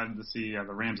 I'm excited to see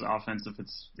the Rams offense, if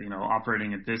it's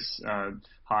operating at this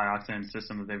high octane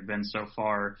system that they've been so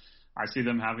far. I see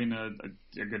them having a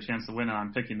good chance to win, and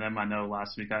I'm picking them. I know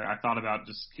last week I thought about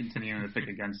just continuing to pick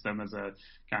against them as a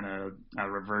kind of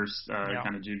reverse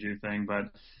kind of juju thing,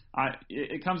 but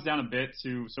it comes down a bit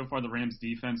to, so far, the Rams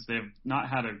defense. They've not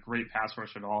had a great pass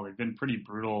rush at all. They've been pretty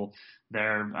brutal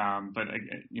there.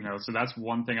 So that's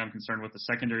one thing I'm concerned with. The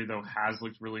secondary, though, has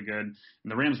looked really good. And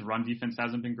the Rams' run defense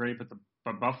hasn't been great, but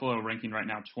Buffalo ranking right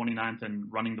now 29th in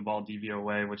running the ball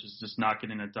DVOA, which is just not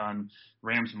getting it done.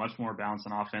 Rams much more balanced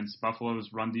on offense. Buffalo's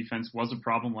run defense was a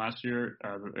problem last year,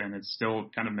 and it's still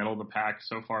kind of middle of the pack.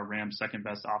 So far, Rams' second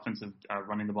best offensive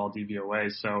running the ball DVOA.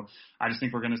 So I just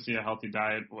think we're going to see a healthy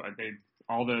diet.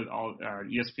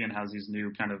 ESPN has these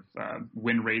new kind of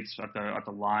win rates at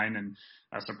the line, and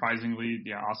surprisingly,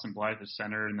 Austin Blythe, the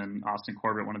center, and then Austin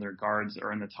Corbett, one of their guards,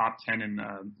 are in the top 10 in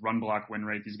run block win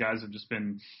rate. These guys have just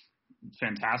been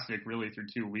fantastic, really, through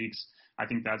 2 weeks. I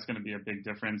think that's going to be a big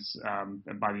difference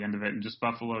by the end of it. And just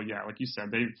Buffalo, like you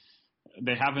said,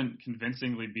 they haven't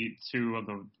convincingly beat two of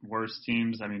the worst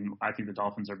teams. I mean, I think the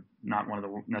Dolphins are not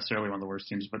necessarily one of the worst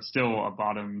teams, but still a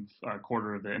bottom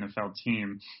quarter of the NFL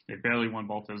team. They barely won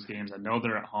both those games. I know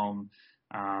they're at home,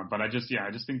 but I just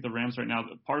think the Rams right now,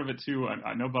 part of it too,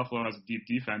 I know Buffalo has a deep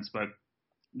defense, but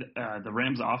the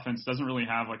Rams offense doesn't really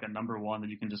have like a number one that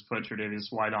you can just put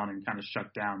Tre'Davious White on and kind of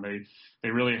shut down. They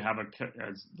really have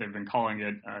as they've been calling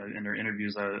it in their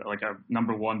interviews, like a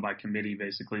number one by committee,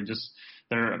 basically. Just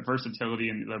their versatility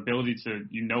and the ability to,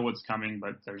 what's coming,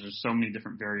 but there's just so many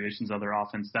different variations of their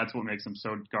offense. That's what makes them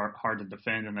so hard to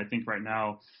defend. And I think right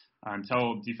now,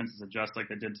 until defenses adjust like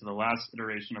they did to the last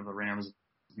iteration of the Rams,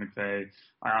 McVay,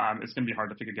 it's going to be hard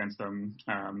to pick against them,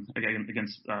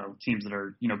 against teams that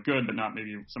are, good, but not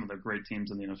maybe some of the great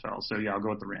teams in the NFL. So, I'll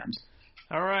go with the Rams.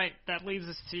 All right. That leads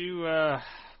us to,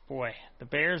 the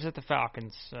Bears at the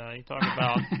Falcons. You talk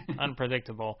about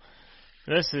unpredictable.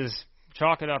 This is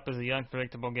chalk it up as the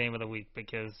unpredictable game of the week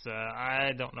because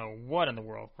I don't know what in the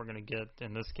world we're going to get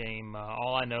in this game.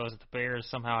 All I know is that the Bears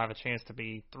somehow have a chance to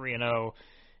be 3-0,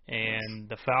 and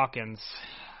the Falcons,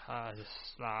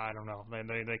 I don't know.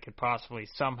 They could possibly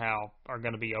somehow are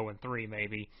going to be 0-3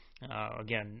 maybe.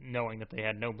 Again, knowing that they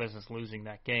had no business losing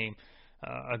that game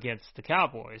against the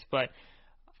Cowboys. But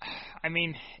I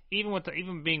mean,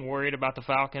 even being worried about the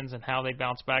Falcons and how they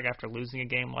bounce back after losing a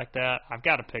game like that, I've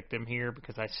got to pick them here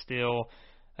because I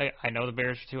know the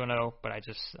Bears are 2-0, but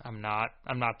I'm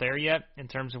not there yet in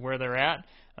terms of where they're at.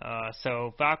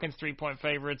 So Falcons 3-point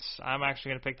favorites. I'm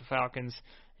actually going to pick the Falcons.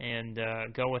 and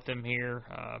go with them here.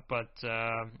 But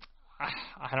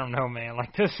I don't know, man.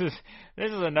 Like this is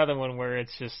another one where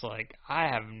it's just like I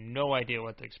have no idea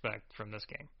what to expect from this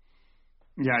game.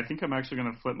 Yeah, I think I'm actually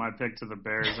going to flip my pick to the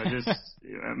Bears. I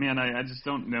just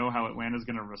don't know how Atlanta's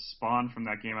going to respond from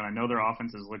that game. And I know their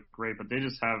offenses look great, but they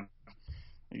just have,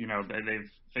 they've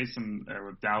faced some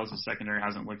with Dallas' secondary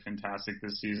hasn't looked fantastic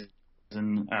this season.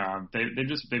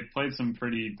 They've played some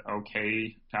pretty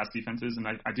okay pass defenses, and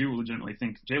I do legitimately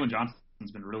think Jalen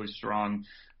Johnson's been really strong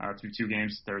through 2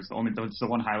 games. There's the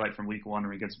one highlight from week 1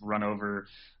 where he gets run over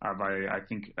by I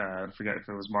forget if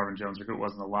it was Marvin Jones or who it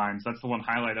was in the line. So that's the one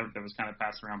highlight that was kind of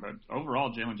passed around. But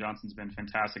overall, Jalen Johnson's been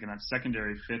fantastic, and that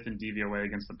secondary 5th in DVOA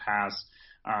against the pass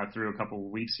through a couple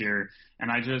of weeks here.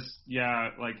 And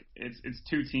it's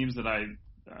 2 teams that I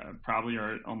probably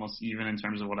are almost even in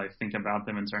terms of what I think about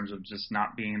them in terms of just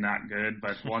not being that good.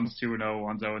 But one's 2-0,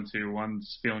 one's 0-2,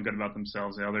 one's feeling good about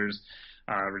themselves, the other's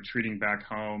retreating back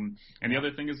home. And the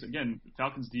other thing is, again,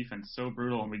 Falcons defense so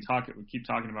brutal, and we keep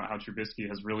talking about how Trubisky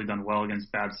has really done well against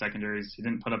bad secondaries. He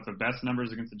didn't put up the best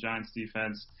numbers against the Giants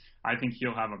defense. I think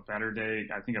he'll have a better day.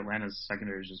 I think Atlanta's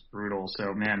secondary is just brutal.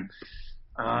 So, man,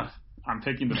 I'm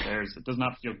picking the Bears. It does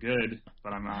not feel good,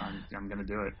 but I'm going to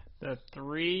do it. The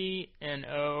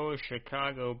 3-0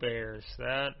 Chicago Bears.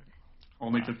 That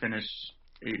only to finish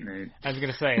 8-8. I was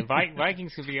going to say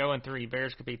Vikings could be 0-3,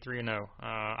 Bears could be 3-0.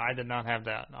 I did not have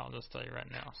that. I'll just tell you right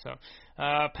now. So,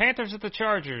 Panthers at the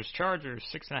Chargers. Chargers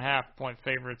 6.5-point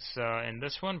favorites in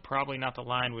this one. Probably not the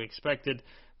line we expected.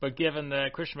 But given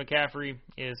that Christian McCaffrey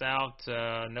is out,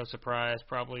 no surprise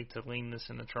probably to lean this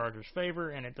in the Chargers' favor.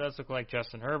 And it does look like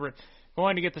Justin Herbert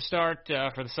going to get the start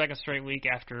for the second straight week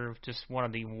after just one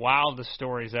of the wildest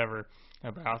stories ever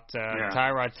about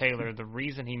Tyrod Taylor. The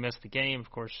reason he missed the game, of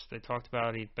course, they talked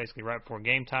about he basically right before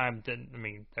game time.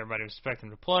 Everybody was expecting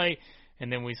him to play.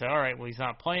 And then we said, all right, well, he's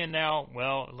not playing now.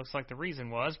 Well, it looks like the reason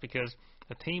was because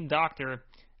the team doctor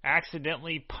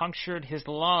accidentally punctured his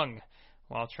lung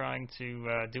while trying to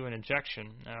do an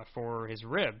injection for his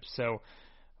ribs. So,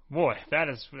 boy,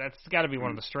 that's got to be one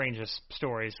of the strangest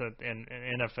stories in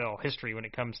NFL history when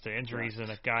it comes to injuries and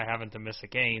a guy having to miss a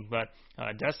game. But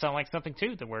it does sound like something,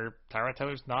 too, that where Tyrod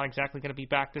Taylor's not exactly going to be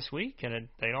back this week, and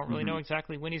they don't really know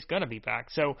exactly when he's going to be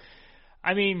back. So,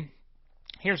 I mean,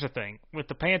 here's the thing. With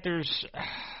the Panthers,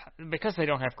 because they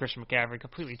don't have Christian McCaffrey, it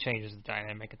completely changes the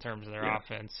dynamic in terms of their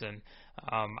offense. And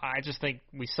I just think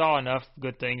we saw enough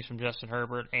good things from Justin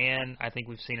Herbert, and I think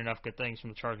we've seen enough good things from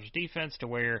the Chargers defense to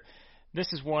where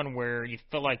this is one where you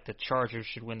feel like the Chargers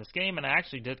should win this game. And I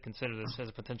actually did consider this as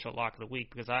a potential lock of the week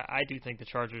because I do think the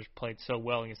Chargers played so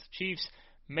well against the Chiefs.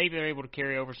 Maybe they're able to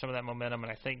carry over some of that momentum,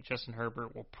 and I think Justin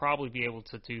Herbert will probably be able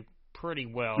to do pretty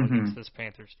well against this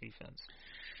Panthers defense.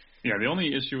 Yeah, the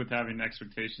only issue with having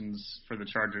expectations for the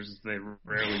Chargers is they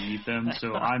rarely meet them.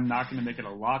 So I'm not going to make it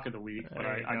a lock of the week, but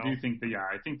I do think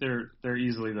I think they're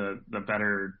easily the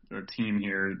better team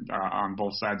here on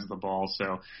both sides of the ball.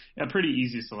 So a pretty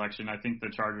easy selection. I think the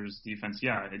Chargers defense,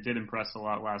 it did impress a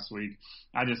lot last week.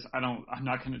 I'm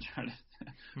not going to try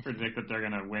to predict that they're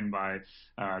going to win by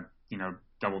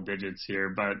double digits here,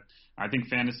 but I think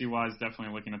fantasy-wise,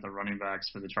 definitely looking at the running backs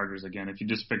for the Chargers again. If you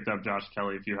just picked up Josh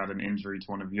Kelly, if you had an injury to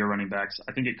one of your running backs,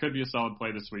 I think it could be a solid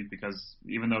play this week because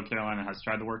even though Carolina has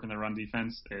tried to work in their run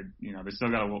defense, they still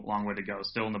got a long way to go.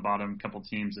 Still in the bottom couple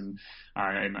teams in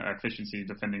efficiency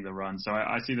defending the run. So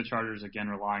I see the Chargers again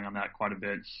relying on that quite a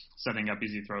bit, setting up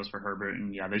easy throws for Herbert,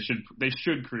 and they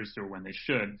should cruise to a win. They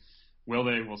should. Will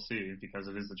they? We'll see because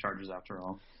it is the Chargers after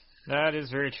all. That is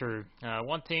very true.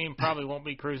 One team probably won't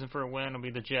be cruising for a win. Will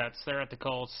be the Jets. They're at the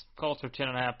Colts. Colts are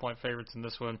 10.5-point favorites in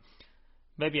this one.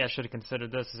 Maybe I should have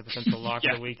considered this as a potential lock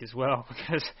of the week as well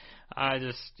because I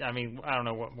don't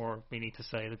know what more we need to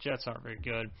say. The Jets aren't very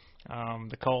good.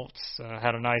 The Colts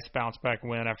had a nice bounce-back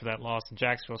win after that loss in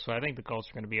Jacksonville, so I think the Colts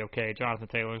are going to be okay. Jonathan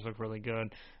Taylor's look really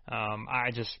good. I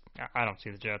don't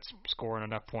see the Jets scoring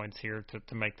enough points here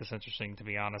to make this interesting, to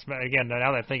be honest. But again,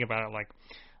 now that I think about it,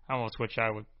 I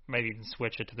would maybe even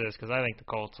switch it to this because I think the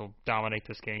Colts will dominate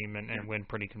this game and win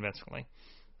pretty convincingly.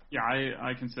 Yeah,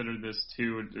 I considered this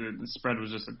too. The spread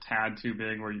was just a tad too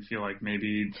big where you feel like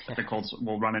maybe the Colts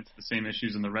will run into the same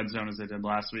issues in the red zone as they did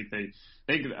last week.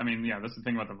 That's the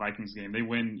thing about the Vikings game. They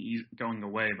win going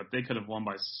away, but they could have won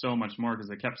by so much more because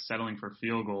they kept settling for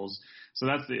field goals. So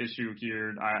that's the issue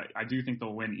here. I do think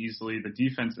they'll win easily. The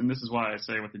defense, and this is why I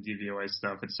say with the DVOA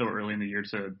stuff, it's so early in the year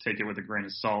to take it with a grain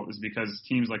of salt, is because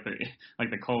teams like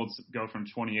the Colts go from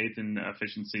 28th in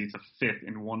efficiency to 5th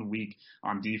in 1 week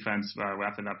on defense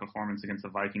after that performance against the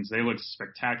Vikings. They looked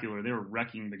spectacular. They were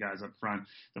wrecking the guys up front.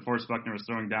 DeForest Buckner was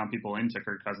throwing down people into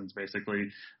Kirk Cousins, basically.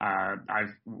 I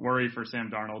worry for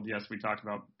Sam Darnold. Yes, we talked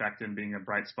about Becton being a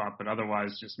bright spot, but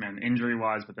otherwise, just, man,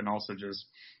 injury-wise, but then also just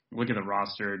look at the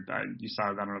roster. You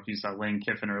saw, I don't know if you saw Lane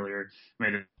Kiffin earlier,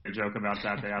 made a joke about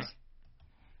that. They asked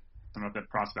about the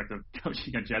prospect of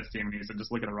coaching a Jets team, and he said,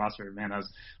 just look at the roster. Man, that's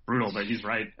brutal, but he's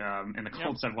right. And the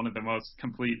Colts have one of the most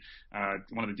complete,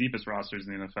 one of the deepest rosters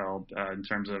in the NFL in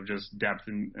terms of just depth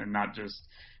and not just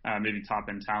maybe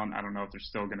top-end talent. I don't know if they're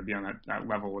still going to be on that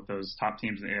level with those top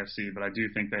teams in the AFC, but I do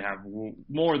think they have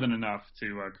more than enough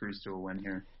to cruise to a win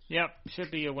here. Yep,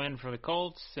 should be a win for the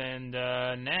Colts. And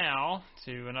now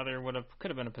to another could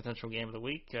have been a potential game of the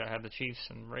week. Had the Chiefs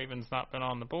and Ravens not been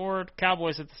on the board.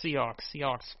 Cowboys at the Seahawks.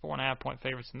 Seahawks 4.5-point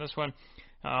favorites in this one.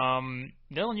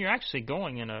 Dylan, you're actually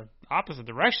going in a opposite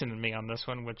direction than me on this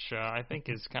one, which I think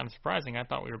is kind of surprising. I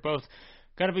thought we were both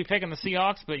going to be picking the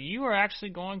Seahawks, but you are actually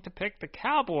going to pick the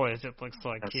Cowboys, it looks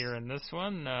like, here in this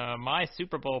one. My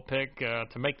Super Bowl pick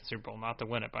to make the Super Bowl, not to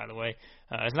win it, by the way,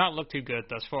 has not looked too good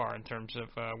thus far in terms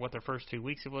of what their first 2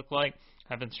 weeks have looked like.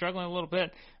 I've been struggling a little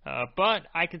bit, but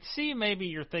I could see maybe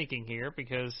you're thinking here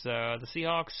because the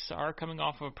Seahawks are coming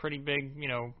off of a pretty big,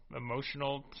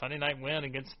 emotional Sunday night win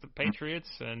against the Patriots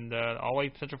and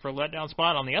always potential for a letdown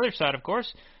spot. On the other side, of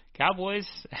course, Cowboys,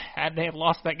 had they have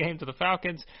lost that game to the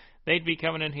Falcons, they'd be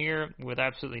coming in here with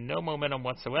absolutely no momentum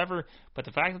whatsoever. But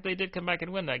the fact that they did come back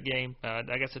and win that game,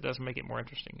 I guess it does make it more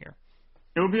interesting here.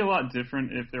 It would be a lot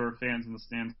different if there were fans in the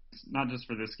stands, not just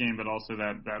for this game, but also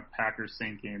that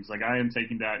Packers-Saints games. Like, I am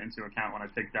taking that into account when I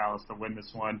pick Dallas to win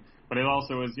this one. But it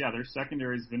also is, their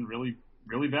secondary's been really,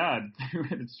 really bad.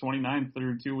 It's 29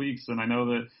 through 2 weeks, and I know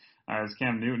that as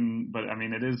Cam Newton, but I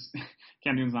mean,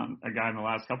 Cam Newton's not a guy in the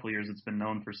last couple of years that's been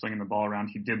known for slinging the ball around.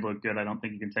 He did look good. I don't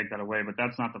think you can take that away, but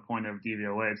that's not the point of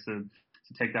DVOA. It's to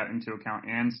take that into account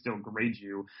and still grade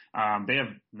you. They have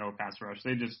no pass rush.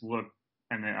 They just look,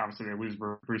 and then obviously they lose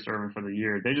Bruce Irvin for the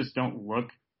year. They just don't look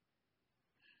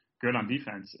good on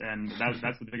defense, and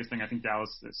that's the biggest thing. I think Dallas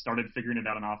started figuring it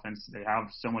out on offense. They have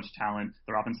so much talent.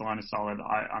 Their offensive line is solid.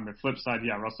 On the flip side,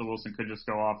 Russell Wilson could just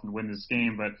go off and win this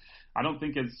game, but I don't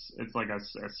think it's like a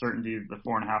certainty. The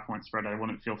 4.5-point spread, I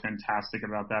wouldn't feel fantastic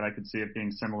about that. I could see it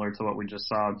being similar to what we just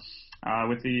saw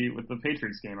with the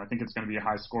Patriots game. I think it's going to be a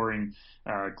high scoring,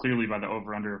 clearly by the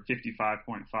over/under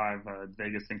 55.5.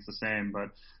 Vegas thinks the same, but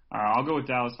I'll go with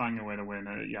Dallas finding a way to win.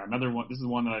 Another one. This is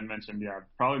one that I mentioned.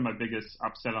 Probably my biggest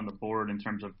upset on the board in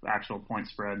terms of actual point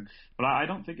spread. But I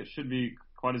don't think it should be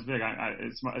quite as big.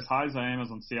 It's as high as I am as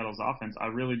on Seattle's offense. I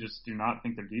really just do not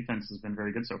think their defense has been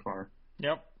very good so far.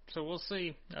 Yep. So we'll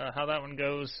see how that one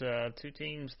goes. Two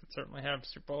teams that certainly have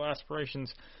Super Bowl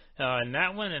aspirations in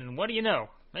that one. And what do you know?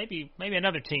 Maybe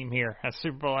another team here has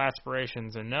Super Bowl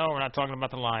aspirations. And no, we're not talking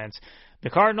about the Lions. The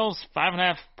Cardinals,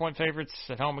 5.5-point favorites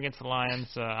at home against the Lions.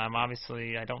 I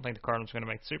don't think the Cardinals are going to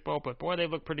make the Super Bowl, but boy, they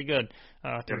look pretty good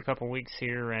through a couple weeks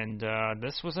here. And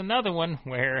this was another one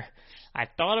where I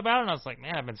thought about it, and I was like,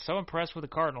 man, I've been so impressed with the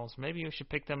Cardinals. Maybe we should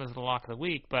pick them as the lock of the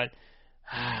week. But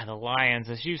the Lions,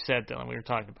 as you said, Dylan, we were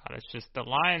talking about, it's just the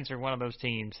Lions are one of those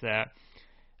teams that,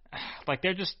 like,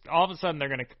 they're just, all of a sudden, they're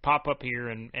going to pop up here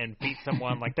and beat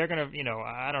someone. Like, they're going to,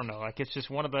 I don't know. Like, it's just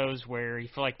one of those where you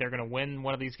feel like they're going to win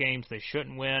one of these games they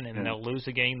shouldn't win, and they'll lose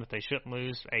a game that they shouldn't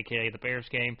lose, a.k.a. the Bears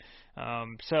game.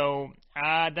 So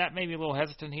that may be a little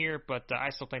hesitant here, but I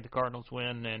still think the Cardinals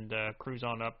win and cruise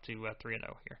on up to 3-0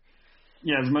 here.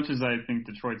 Yeah, as much as I think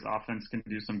Detroit's offense can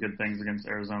do some good things against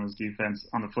Arizona's defense,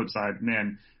 on the flip side,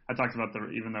 man, I talked about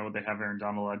even though they have Aaron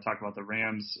Donald, I talked about the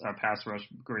Rams' pass rush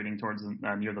grading towards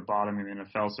near the bottom in the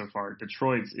NFL so far.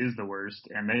 Detroit's is the worst,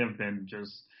 and they have been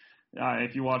just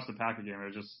if you watch the Packer game,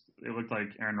 it looked like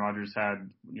Aaron Rodgers had,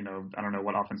 I don't know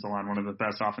what offensive line, one of the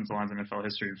best offensive lines in NFL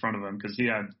history in front of him, because he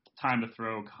had time to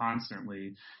throw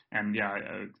constantly. And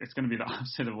it's going to be the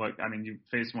opposite of you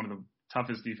faced one of the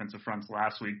toughest defensive fronts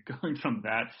last week. Going from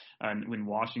that in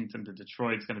Washington to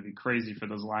Detroit, it's going to be crazy for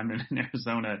those linemen in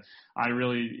Arizona. I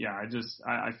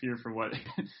fear for what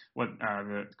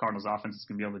the Cardinals offense is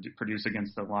going to be able to produce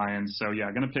against the Lions. So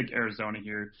going to pick Arizona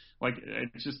here. Like,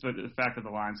 it's just the fact that the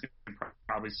Lions can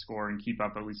probably score and keep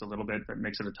up at least a little bit that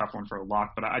makes it a tough one for a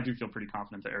lock. But I do feel pretty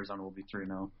confident that Arizona will be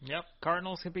 3-0. Yep,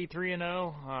 Cardinals could be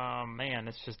 3-0. Man,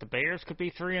 it's just the Bears could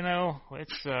be 3-0.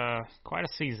 It's quite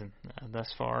a season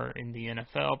thus far in the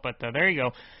NFL, but there you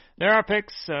go. There are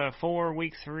picks for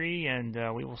Week 3,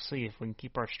 and we will see if we can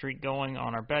keep our streak going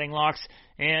on our betting locks,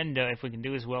 and if we can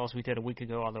do as well as we did a week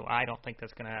ago, although I don't think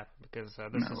that's going to happen, because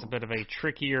this is a bit of a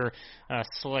trickier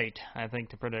slate, I think,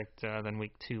 to predict than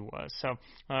Week 2 was. So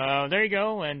there you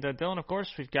go. And, Dylan, of course,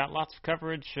 we've got lots of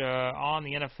coverage on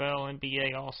the NFL,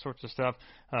 NBA, all sorts of stuff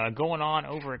going on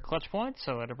over at Clutch Point,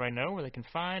 so let everybody know where they can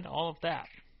find all of that.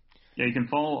 Yeah, you can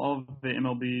follow all of the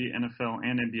MLB, NFL,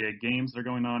 and NBA games that are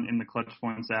going on in the Clutch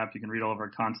Points app. You can read all of our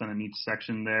content in each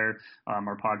section there.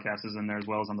 Our podcast is in there as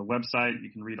well as on the website. You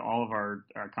can read all of our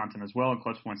content as well at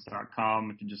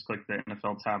clutchpoints.com. If you just click the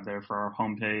NFL tab there for our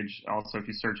homepage. Also, if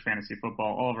you search fantasy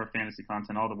football, all of our fantasy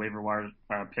content, all the waiver wire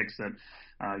picks that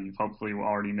you've hopefully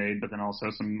already made, but then also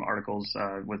some articles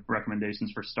with recommendations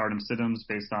for stardom sit-ems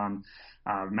based on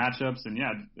matchups and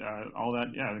all that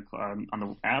on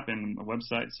the app and the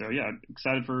website. So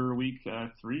excited for week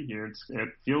 3 here. It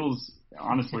feels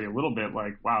honestly a little bit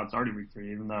like, wow, it's already week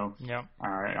 3, even though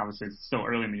obviously it's still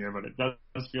early in the year, but it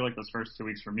does feel like those first 2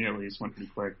 weeks for me at least went pretty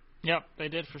quick. Yep, they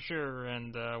did for sure,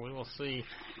 and we will see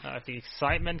if the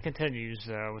excitement continues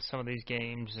with some of these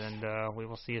games, and we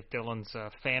will see if Dylan's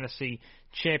fantasy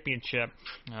championship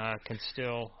can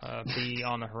still be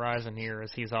on the horizon here,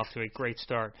 as he's off to a great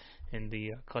start in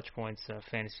the Clutch Points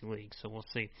Fantasy League. So we'll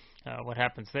see what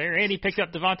happens there. And he picked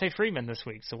up Devontae Freeman this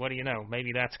week, so what do you know?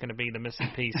 Maybe that's going to be the missing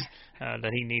piece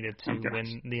that he needed to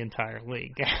win the entire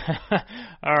league.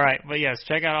 All right, but yes,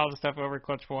 check out all the stuff over at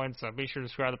Clutch Points. Be sure to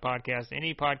subscribe to the podcast.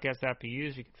 Any podcast app you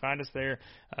use, you can find us there.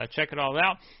 Check it all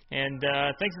out. And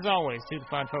thanks as always to the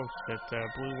fine folks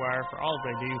at Blue Wire for all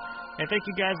they do. And thank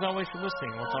you guys always for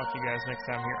listening. We'll talk to you guys next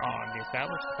time here on the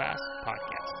Established Pass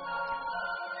Podcast.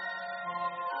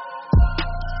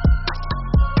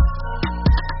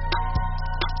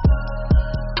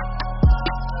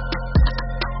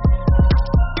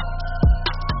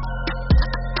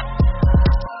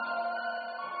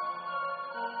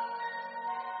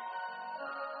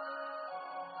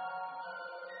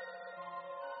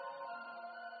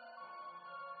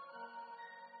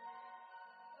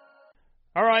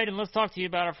 All right, and let's talk to you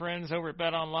about our friends over at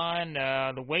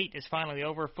BetOnline. The wait is finally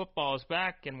over. Football is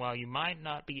back, and while you might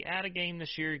not be at a game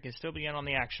this year, you can still be in on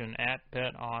the action at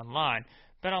BetOnline.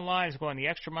 BetOnline is going the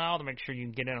extra mile to make sure you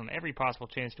can get in on every possible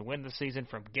chance to win this season,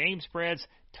 from game spreads,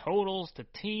 totals, to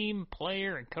team,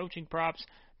 player, and coaching props.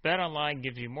 BetOnline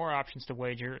gives you more options to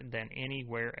wager than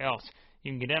anywhere else.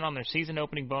 You can get in on their season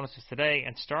opening bonuses today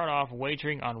and start off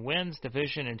wagering on wins,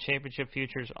 division, and championship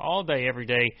futures all day, every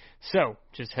day. So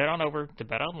just head on over to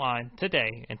BetOnline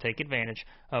today and take advantage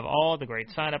of all the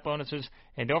great sign-up bonuses.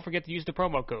 And don't forget to use the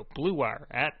promo code BlueWire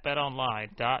at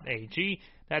betonline.ag.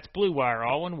 That's BlueWire,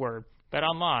 all one word.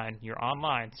 BetOnline, your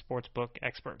online sportsbook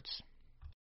experts.